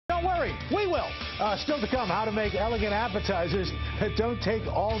don't worry, we will. Still to come, how to make elegant appetizers that don't take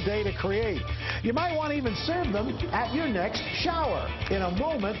all day to create. You might want to even serve them at your next shower. In a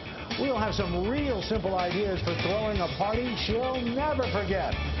moment, we'll have some real simple ideas for throwing a party she'll never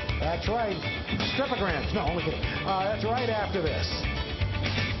forget. That's right, stripograms. No, only kidding. That's right after this.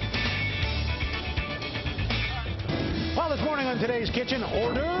 Well, this morning on Today's Kitchen,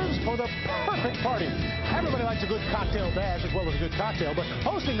 orders for the perfect party. Everybody likes a good cocktail dash as well as a good cocktail, but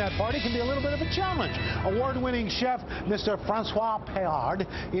hosting that party can be a little bit of a challenge. Award-winning chef Mr. Francois Payard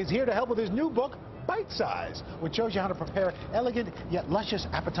is here to help with his new book, Bite Size, which shows you how to prepare elegant yet luscious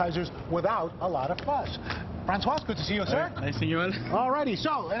appetizers without a lot of fuss. Francois, good to see you, sir. Nice seeing you all. All righty,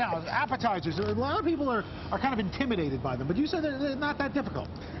 so now appetizers, a lot of people are kind of intimidated by them, but you said they're not that difficult.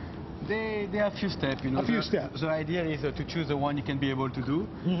 They are a few steps, you know. A few steps. The idea is to choose the one you can be able to do.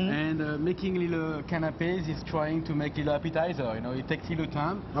 And making little canapes is trying to make little appetizer, you know. It takes a little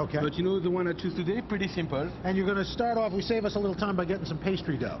time. Okay. But you know, the one I choose today, pretty simple. And you're going to start off, we save us a little time by getting some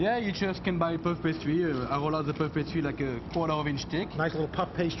pastry dough. Yeah, you just can buy puff pastry. I roll out the puff pastry like a 1/4 inch thick. Nice little puff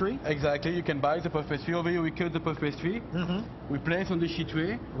pastry. Exactly, you can buy the puff pastry. Over here we cut the puff pastry. We place on the sheet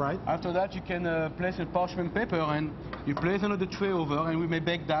tray. Right. After that you can place a parchment paper and you place another tray over and we may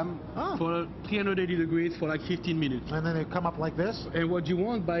bake them for 380 degrees for like 15 minutes. And then they come up like this? And what you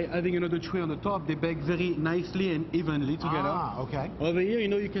want, by having another tray on the top, they bake very nicely and evenly together. Ah, okay. Over here, you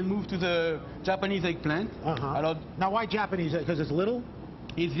know, you can move to the Japanese eggplant. Now, why Japanese? Because it's little?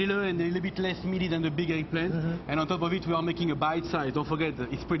 It's little and a little bit less meaty than the big eggplant. And on top of it, we are making a bite size. Don't forget,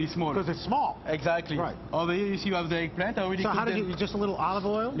 it's pretty small. Because it's small. Exactly. Right. Over here, you see you have the eggplant. I already so how cooked did you, just a little olive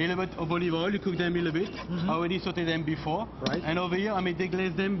oil? A little bit of olive oil. You cook them a little bit. I already sauteed them before. Right. And over here, I may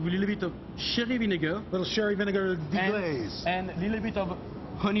deglaze them with a little bit of sherry vinegar. Little sherry vinegar deglaze. And a little bit of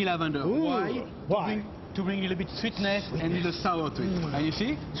honey lavender. Ooh. Why? To bring a little bit sweetness and a little sour to it. And you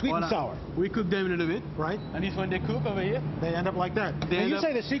see? Sweet and sour. We cook them a little bit. Right. And this when they cook over here, they end up like that. And you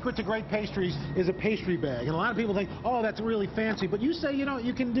say the secret to great pastries is a pastry bag. And a lot of people think, oh, that's really fancy. But you say, you know,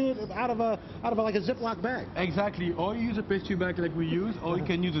 you can do it out of like a Ziploc bag. Exactly. Or you use a pastry bag like we use, or you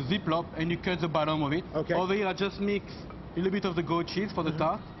can use a Ziploc and you cut the bottom of it. Okay. Over here, I just mix a little bit of the goat cheese for the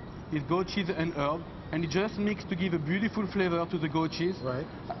tart. It's goat cheese and herb. And it just mix to give a beautiful flavor to the goat cheese. Right.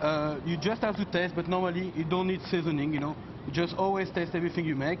 You just have to taste, but normally you don't need seasoning, you know. You just always taste everything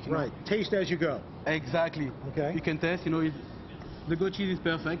you make. You right. know. Taste as you go. Exactly. Okay. You can taste, you know, the goat cheese is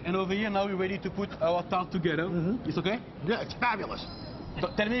perfect. And over here now we're ready to put our tart together. It's okay? Yeah, it's fabulous.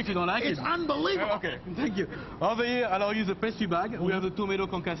 Tell me if you don't like it. It's unbelievable. Okay, thank you. Over here, I'll use a pastry bag. We have the tomato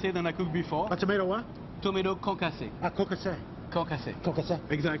concassé that I cooked before. A tomato what? Tomato concassé. Concassé. Concassé. Concassé.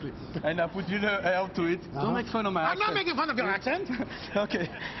 Exactly. And I put little herb to it. Don't make fun of my accent. I'm not making fun of your accent. Okay,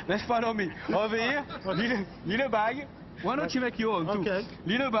 let's follow me. Over here, little bag. Why don't you make your own too? Okay.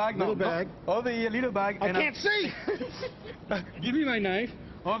 Little bag. Little bag. Over here, little bag. I can't see. Give me my knife.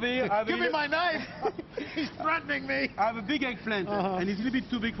 Over here, give me my knife. He's threatening me. I have a big eggplant, and it's a little bit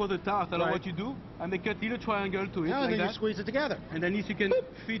too big for the tart. I don't know what you do. I make a little triangle to it, and like then that. You squeeze it together. And then this you can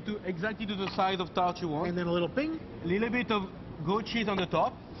fit to exactly to the size of tart you want. And then a little ping. A little bit of goat cheese on the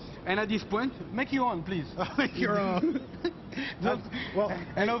top. And at this point, make your own, please. Make your own.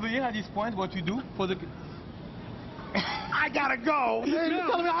 And over here, at this point, what you do for the... I gotta go.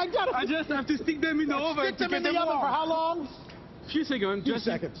 I just have to stick them in the oven. Stick them in the oven for how long? Few seconds, just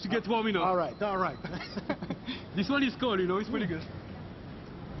to get warm enough. All right, all right. This one is cold, you know, it's pretty good.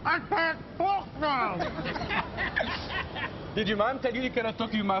 I can't talk now. Did your mom tell you cannot talk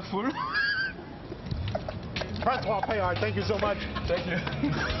to your mouth full? Francois Payard, thank you so much. Thank you.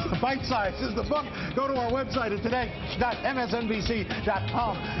 Bite Size is the book. Go to our website at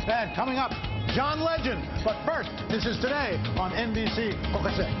today.msnbc.com. And coming up, John Legend. But first, this is Today on NBC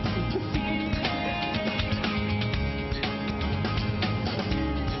Focus.